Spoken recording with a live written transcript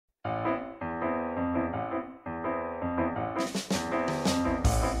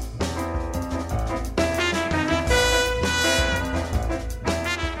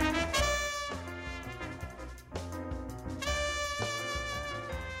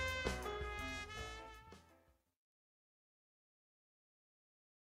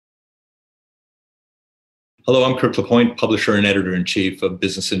Hello, I'm Kirk LaPointe, publisher and editor-in-chief of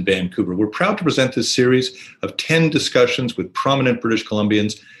Business in Vancouver. We're proud to present this series of 10 discussions with prominent British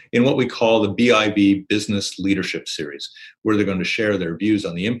Columbians in what we call the BIV Business Leadership Series, where they're going to share their views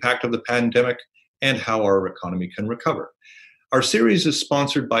on the impact of the pandemic and how our economy can recover. Our series is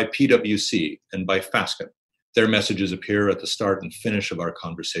sponsored by PwC and by Fasken. Their messages appear at the start and finish of our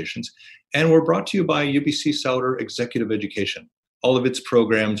conversations, and we're brought to you by UBC Sauder Executive Education. All of its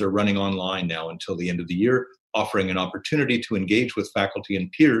programs are running online now until the end of the year, offering an opportunity to engage with faculty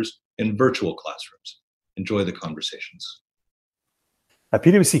and peers in virtual classrooms. Enjoy the conversations. At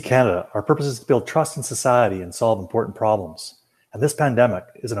PwC Canada, our purpose is to build trust in society and solve important problems. And this pandemic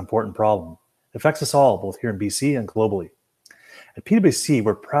is an important problem. It affects us all, both here in BC and globally. At PwC,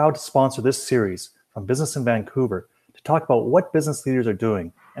 we're proud to sponsor this series from Business in Vancouver to talk about what business leaders are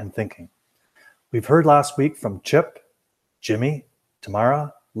doing and thinking. We've heard last week from Chip, Jimmy,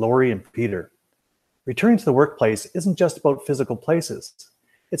 Tamara, Lori, and Peter. Returning to the workplace isn't just about physical places.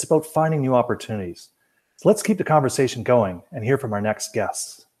 It's about finding new opportunities. So let's keep the conversation going and hear from our next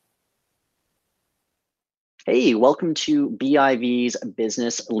guests. Hey, welcome to BIV's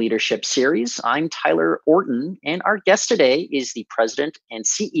Business Leadership Series. I'm Tyler Orton, and our guest today is the president and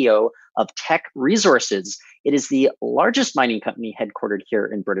CEO of Teck Resources. It is the largest mining company headquartered here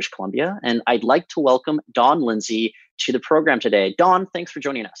in British Columbia, and I'd like to welcome Don Lindsay to the program today. Don, thanks for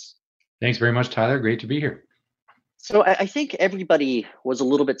joining us. Thanks very much, Tyler. Great to be here. So I think everybody was a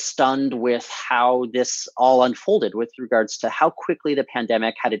little bit stunned with how this all unfolded with regards to how quickly the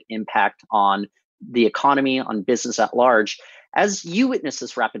pandemic had an impact on the economy, on business at large. As you witnessed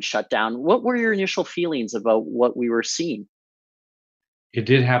this rapid shutdown, what were your initial feelings about what we were seeing? It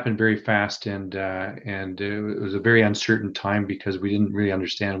did happen very fast, and it was a very uncertain time because we didn't really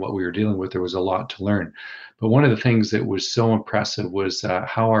understand what we were dealing with. There was a lot to learn. But one of the things that was so impressive was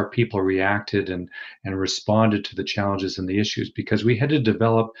how our people reacted and responded to the challenges and the issues, because we had to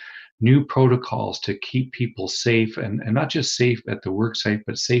develop new protocols to keep people safe, and not just safe at the work site,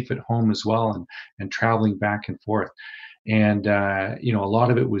 but safe at home as well, and traveling back and forth. And, a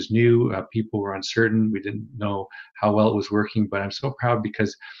lot of it was new. People were uncertain. We didn't know how well it was working, but I'm so proud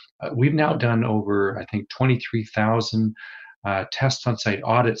because we've now done over, I think, 23,000 test on-site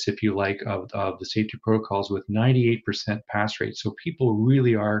audits, if you like, of the safety protocols with 98% pass rate. So people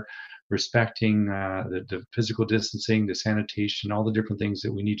really are respecting the physical distancing, the sanitation, all the different things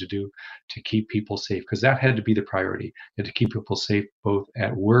that we need to do to keep people safe, because that had to be the priority, to keep people safe both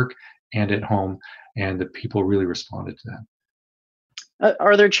at work and at home, and the people really responded to that.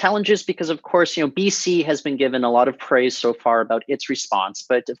 Are there challenges? Because of course, BC has been given a lot of praise so far about its response,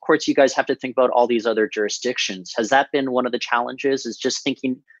 but of course you guys have to think about all these other jurisdictions. Has that been one of the challenges, is just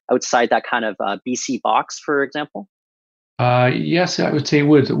thinking outside that kind of BC box, for example? Yes, I would say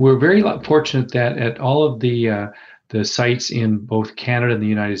we're very fortunate that at all of the sites in both Canada and the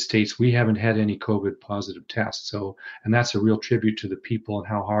United States, we haven't had any COVID positive tests. So, and that's a real tribute to the people and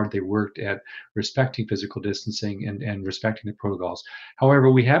how hard they worked at respecting physical distancing and respecting the protocols.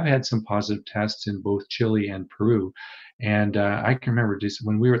 However, we have had some positive tests in both Chile and Peru. And I can remember just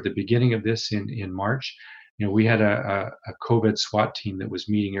when we were at the beginning of this in March, we had a COVID SWAT team that was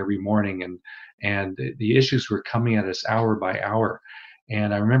meeting every morning, and the issues were coming at us hour by hour.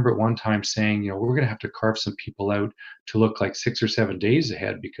 And I remember at one time saying, we're going to have to carve some people out to look like 6 or 7 days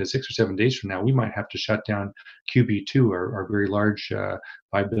ahead, because 6 or 7 days from now, we might have to shut down QB2, our very large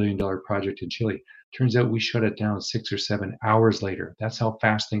 $5 billion project in Chile. Turns out we shut it down 6 or 7 hours later. That's how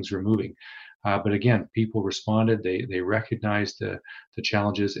fast things were moving. But again, people responded, they recognized the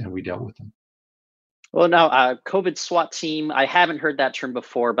challenges, and we dealt with them. Well, now, COVID SWAT team, I haven't heard that term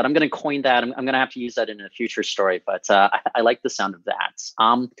before, but I'm going to coin that. I'm going to have to use that in a future story, but I like the sound of that.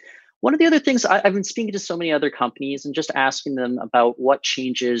 One of the other things, I've been speaking to so many other companies and just asking them about what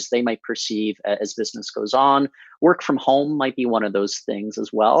changes they might perceive as business goes on. Work from home might be one of those things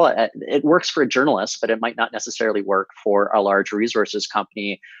as well. It works for a journalist, but it might not necessarily work for a large resources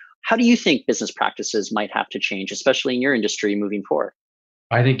company. How do you think business practices might have to change, especially in your industry moving forward?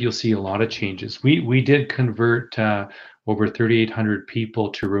 I think you'll see a lot of changes. We did convert over 3,800 people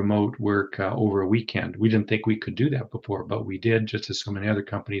to remote work over a weekend. We didn't think we could do that before, but we did, just as so many other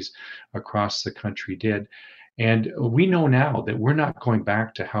companies across the country did. And we know now that we're not going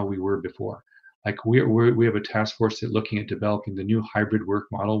back to how we were before. Like we have a task force that's looking at developing the new hybrid work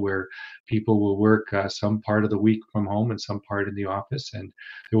model where people will work some part of the week from home and some part in the office, and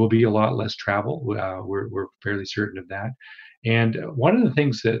there will be a lot less travel. We're fairly certain of that. And one of the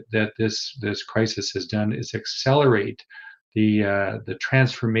things that this crisis has done is accelerate the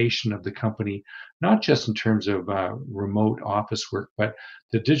transformation of the company, not just in terms of remote office work, but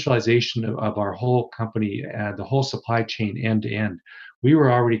the digitalization of our whole company, the whole supply chain end to end. We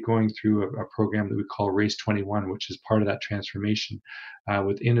were already going through a program that we call Race 21, which is part of that transformation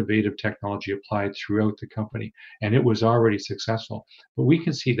with innovative technology applied throughout the company. And it was already successful. But we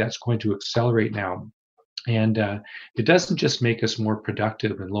can see that's going to accelerate now. And it doesn't just make us more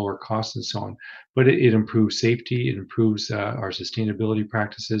productive and lower costs and so on, but it improves safety, it improves our sustainability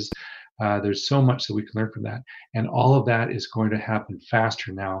practices. There's so much that we can learn from that. And all of that is going to happen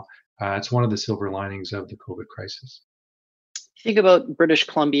faster now. It's one of the silver linings of the COVID crisis. Think about British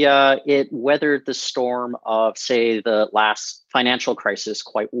Columbia, it weathered the storm of, say, the last financial crisis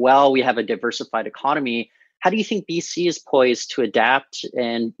quite well. We have a diversified economy. How do you think BC is poised to adapt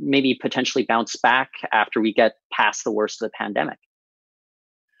and maybe potentially bounce back after we get past the worst of the pandemic?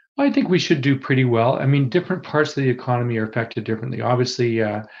 I think we should do pretty well. I mean, different parts of the economy are affected differently. Obviously,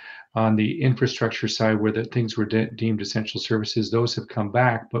 on the infrastructure side, where the things were deemed essential services, those have come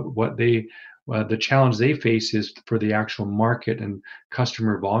back. But the challenge they face is for the actual market and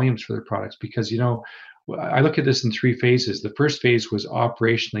customer volumes for their products. Because, I look at this in three phases. The first phase was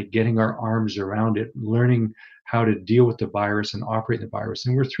operationally getting our arms around it, learning how to deal with the virus and operate the virus.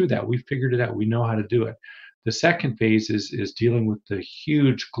 And we're through that. We figured it out. We know how to do it. The second phase is dealing with the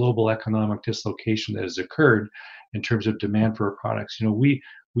huge global economic dislocation that has occurred in terms of demand for our products.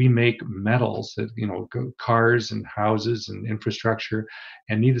 We make metals that, cars and houses and infrastructure.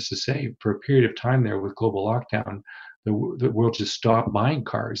 And needless to say, for a period of time there with global lockdown, the world just stopped buying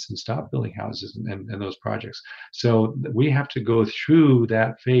cars and stopped building houses and those projects. So we have to go through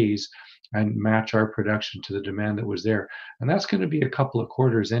that phase and match our production to the demand that was there. And that's going to be a couple of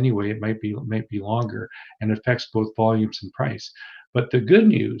quarters anyway. It might be longer, and affects both volumes and price. But the good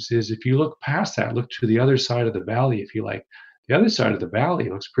news is if you look past that, look to the other side of the valley, if you like, the other side of the valley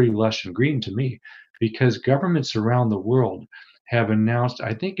looks pretty lush and green to me, because governments around the world have announced,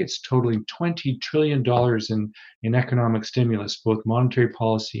 I think it's totaling $20 trillion in economic stimulus, both monetary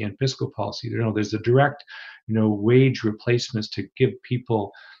policy and fiscal policy. There's a direct, wage replacements to give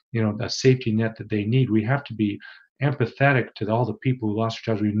people, a safety net that they need. We have to be empathetic to all the people who lost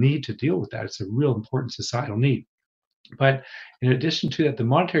their jobs. We need to deal with that. It's a real important societal need. But in addition to that, the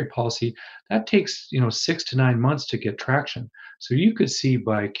monetary policy, that takes 6 to 9 months to get traction. So you could see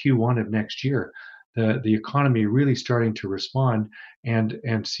by Q1 of next year, the economy really starting to respond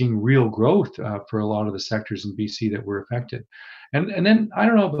and seeing real growth for a lot of the sectors in BC that were affected. And then I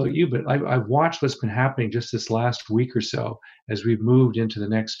don't know about you, but I've watched what's been happening just this last week or so as we've moved into the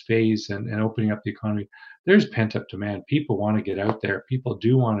next phase and opening up the economy. There's pent up demand. People want to get out there. People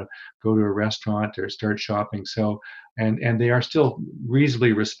do want to go to a restaurant or start shopping. So, and they are still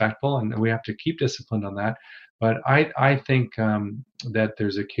reasonably respectful, and we have to keep disciplined on that. But I think that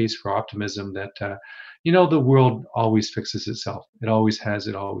there's a case for optimism that, the world always fixes itself. It always has,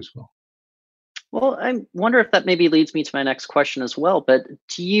 it always will. Well, I wonder if that maybe leads me to my next question as well. But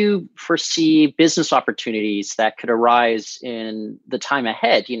do you foresee business opportunities that could arise in the time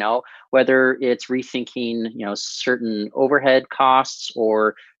ahead? Whether it's rethinking, certain overhead costs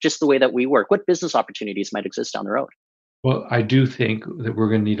or just the way that we work. What business opportunities might exist down the road? Well, I do think that we're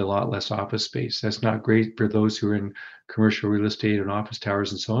going to need a lot less office space. That's not great for those who are in commercial real estate and office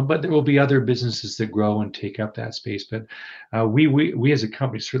towers and so on, but there will be other businesses that grow and take up that space. But we as a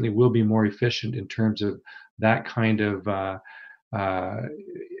company certainly will be more efficient in terms of that kind of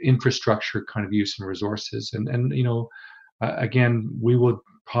infrastructure kind of use and resources. And again, we will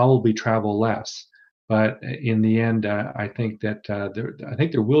probably travel less. But in the end, I think that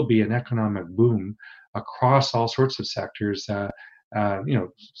there will be an economic boom across all sorts of sectors,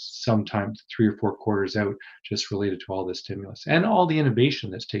 sometimes 3 or 4 quarters out, just related to all this stimulus and all the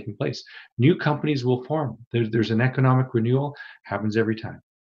innovation that's taking place. New companies will form. There's an economic renewal, happens every time.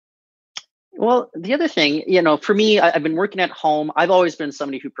 Well, the other thing, for me, I've been working at home. I've always been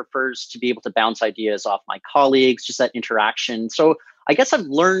somebody who prefers to be able to bounce ideas off my colleagues, just that interaction. So I guess I've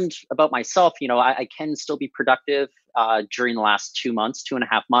learned about myself, I can still be productive during the last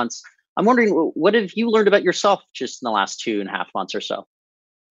 2.5 months. I'm wondering, what have you learned about yourself just in the last 2.5 months or so?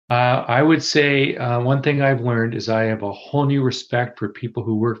 I would say one thing I've learned is I have a whole new respect for people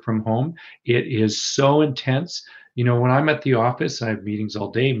who work from home. It is so intense. When I'm at the office, I have meetings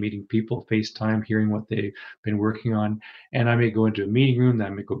all day, meeting people, FaceTime, hearing what they've been working on. And I may go into a meeting room, then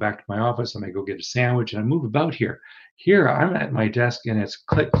I may go back to my office, I may go get a sandwich, and I move about here. Here, I'm at my desk and it's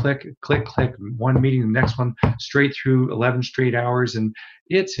click, click, click, click, one meeting, the next one, straight through 11 straight hours. And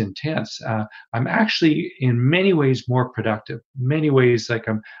it's intense. I'm actually in many ways more productive. Many ways, like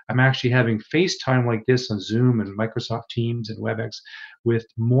I'm actually having FaceTime like this on Zoom and Microsoft Teams and WebEx with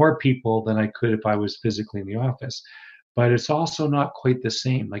more people than I could if I was physically in the office. But it's also not quite the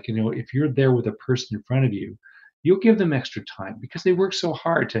same. Like, if you're there with a person in front of you, you'll give them extra time because they work so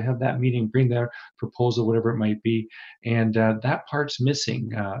hard to have that meeting, bring their proposal, whatever it might be. And that part's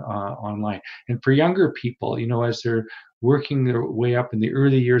missing online. And for younger people, as they're working their way up in the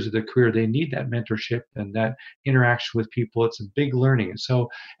early years of their career, they need that mentorship and that interaction with people. It's a big learning. And so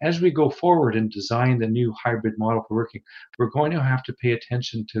as we go forward and design the new hybrid model for working, we're going to have to pay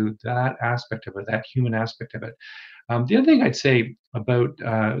attention to that aspect of it, that human aspect of it. The other thing I'd say about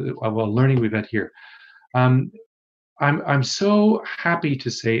learning we've had here, I'm so happy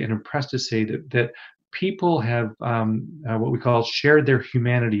to say and impressed to say that people have what we call shared their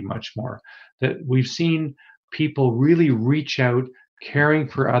humanity much more. That we've seen people really reach out, caring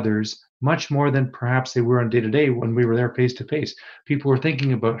for others much more than perhaps they were on day to day when we were there face to face. People were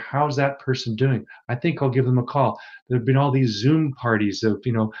thinking about, how's that person doing? I think I'll give them a call. There have been all these Zoom parties of,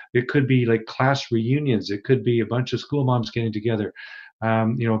 it could be like class reunions. It could be a bunch of school moms getting together.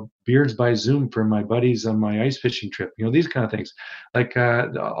 Beards by Zoom for my buddies on my ice fishing trip, these kind of things. Like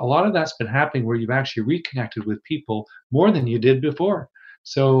a lot of that's been happening where you've actually reconnected with people more than you did before.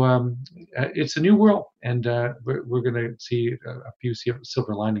 So it's a new world, and we're going to see a few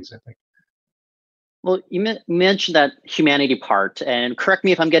silver linings, I think. Well, you mentioned that humanity part, and correct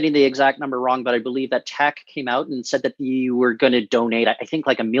me if I'm getting the exact number wrong, but I believe that Tech came out and said that you were going to donate, I think,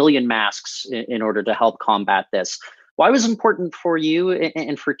 like 1 million masks in order to help combat this. Why was it important for you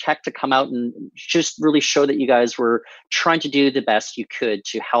and for Tech to come out and just really show that you guys were trying to do the best you could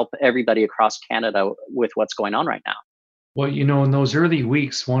to help everybody across Canada with what's going on right now? Well, in those early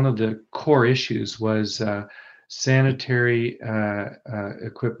weeks, one of the core issues was sanitary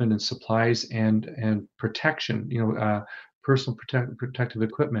equipment and supplies and protection, personal protective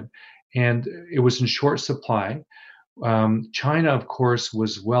equipment. And it was in short supply. China, of course,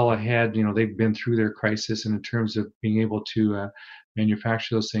 was well ahead. They've been through their crisis, and in terms of being able to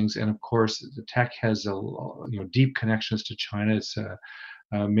manufacture those things. And of course, the Tech has deep connections to China. It's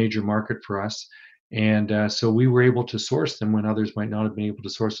a major market for us. And so we were able to source them when others might not have been able to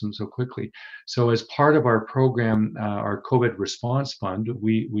source them so quickly. So as part of our program, our COVID response fund,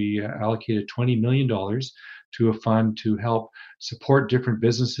 we allocated $20 million to a fund to help support different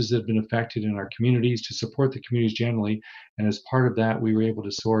businesses that have been affected in our communities, to support the communities generally. And as part of that, we were able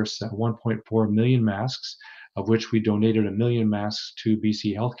to source 1.4 million masks, of which we donated 1 million masks to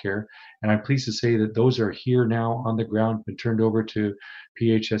BC Healthcare. And I'm pleased to say that those are here now on the ground, been turned over to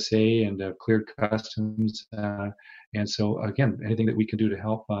PHSA and cleared customs. And so, again, anything that we can do to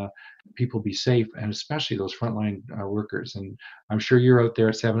help people be safe, and especially those frontline workers. And I'm sure you're out there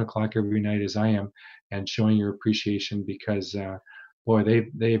at 7 o'clock every night, as I am, and showing your appreciation because, boy,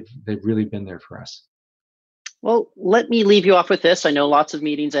 they've really been there for us. Well, let me leave you off with this. I know lots of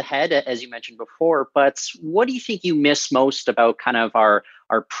meetings ahead, as you mentioned before, but what do you think you miss most about kind of our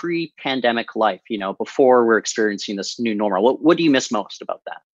pre-pandemic life, before we're experiencing this new normal? What do you miss most about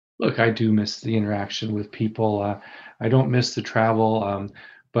that? Look, I do miss the interaction with people. I don't miss the travel,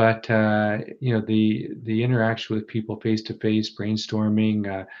 but the interaction with people face to face,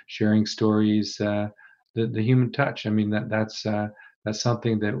 brainstorming, sharing stories, the human touch. I mean, that's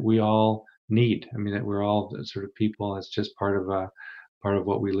something that we all need. I mean, that we're all sort of people. It's just part of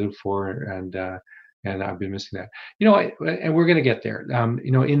what we live for, and I've been missing that. And we're going to get there.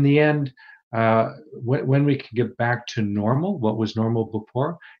 In the end, when we can get back to normal, what was normal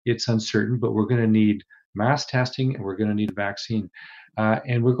before, it's uncertain. But we're going to need mass testing, and we're going to need a vaccine,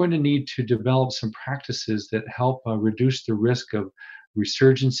 and we're going to need to develop some practices that help reduce the risk of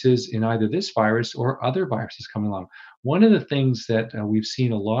resurgences in either this virus or other viruses coming along. One of the things that we've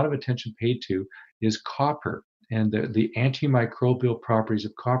seen a lot of attention paid to is copper and the antimicrobial properties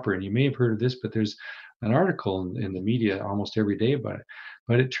of copper. And you may have heard of this, but there's an article in the media almost every day about it.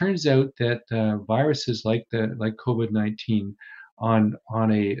 But it turns out that viruses like COVID-19 on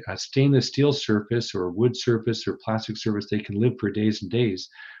a stainless steel surface or wood surface or plastic surface, they can live for days and days.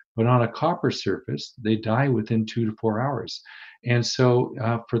 But on a copper surface, they die within 2 to 4 hours. And so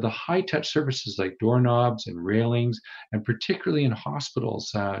for the high-touch surfaces like doorknobs and railings, and particularly in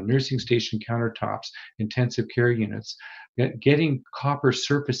hospitals, nursing station countertops, intensive care units, getting copper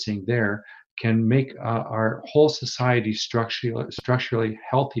surfacing there can make our whole society structurally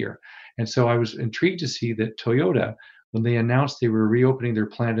healthier. And so I was intrigued to see that Toyota, when they announced they were reopening their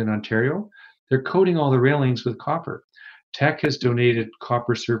plant in Ontario, they're coating all the railings with copper. Teck has donated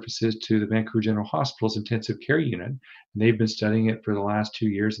copper surfaces to the Vancouver General Hospital's intensive care unit, and they've been studying it for the last 2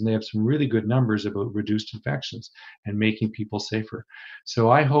 years, and they have some really good numbers about reduced infections and making people safer. So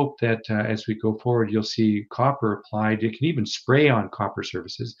I hope that as we go forward, you'll see copper applied. You can even spray on copper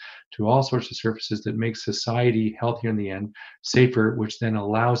surfaces to all sorts of surfaces that make society healthier in the end, safer, which then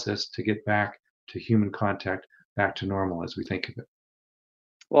allows us to get back to human contact, back to normal as we think of it.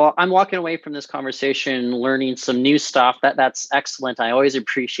 Well, I'm walking away from this conversation learning some new stuff. That's excellent. I always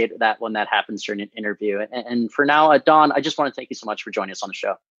appreciate that when that happens during an interview. And for now, Don, I just want to thank you so much for joining us on the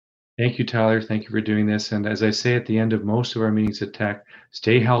show. Thank you, Tyler. Thank you for doing this. And as I say at the end of most of our meetings at Teck,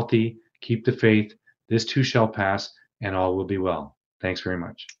 stay healthy, keep the faith. This too shall pass, and all will be well. Thanks very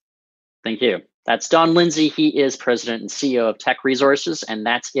much. Thank you. That's Don Lindsay. He is president and CEO of Teck Resources. And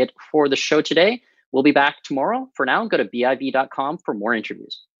that's it for the show today. We'll be back tomorrow. For now, go to BIV.com for more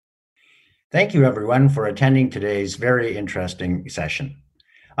interviews. Thank you, everyone, for attending today's very interesting session.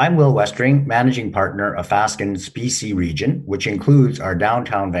 I'm Will Westring, Managing Partner of Fasken's BC region, which includes our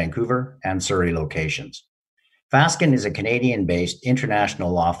downtown Vancouver and Surrey locations. Fasken is a Canadian-based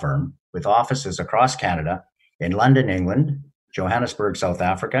international law firm with offices across Canada in London, England, Johannesburg, South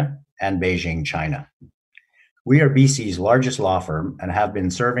Africa, and Beijing, China. We are BC's largest law firm and have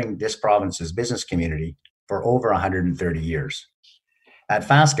been serving this province's business community for over 130 years. At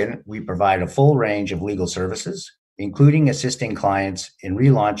Fasken, we provide a full range of legal services, including assisting clients in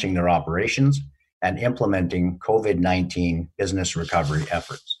relaunching their operations and implementing COVID-19 business recovery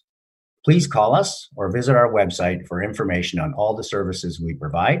efforts. Please call us or visit our website for information on all the services we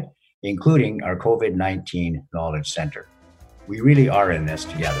provide, including our COVID-19 Knowledge Center. We really are in this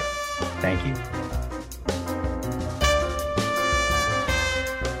together. Thank you.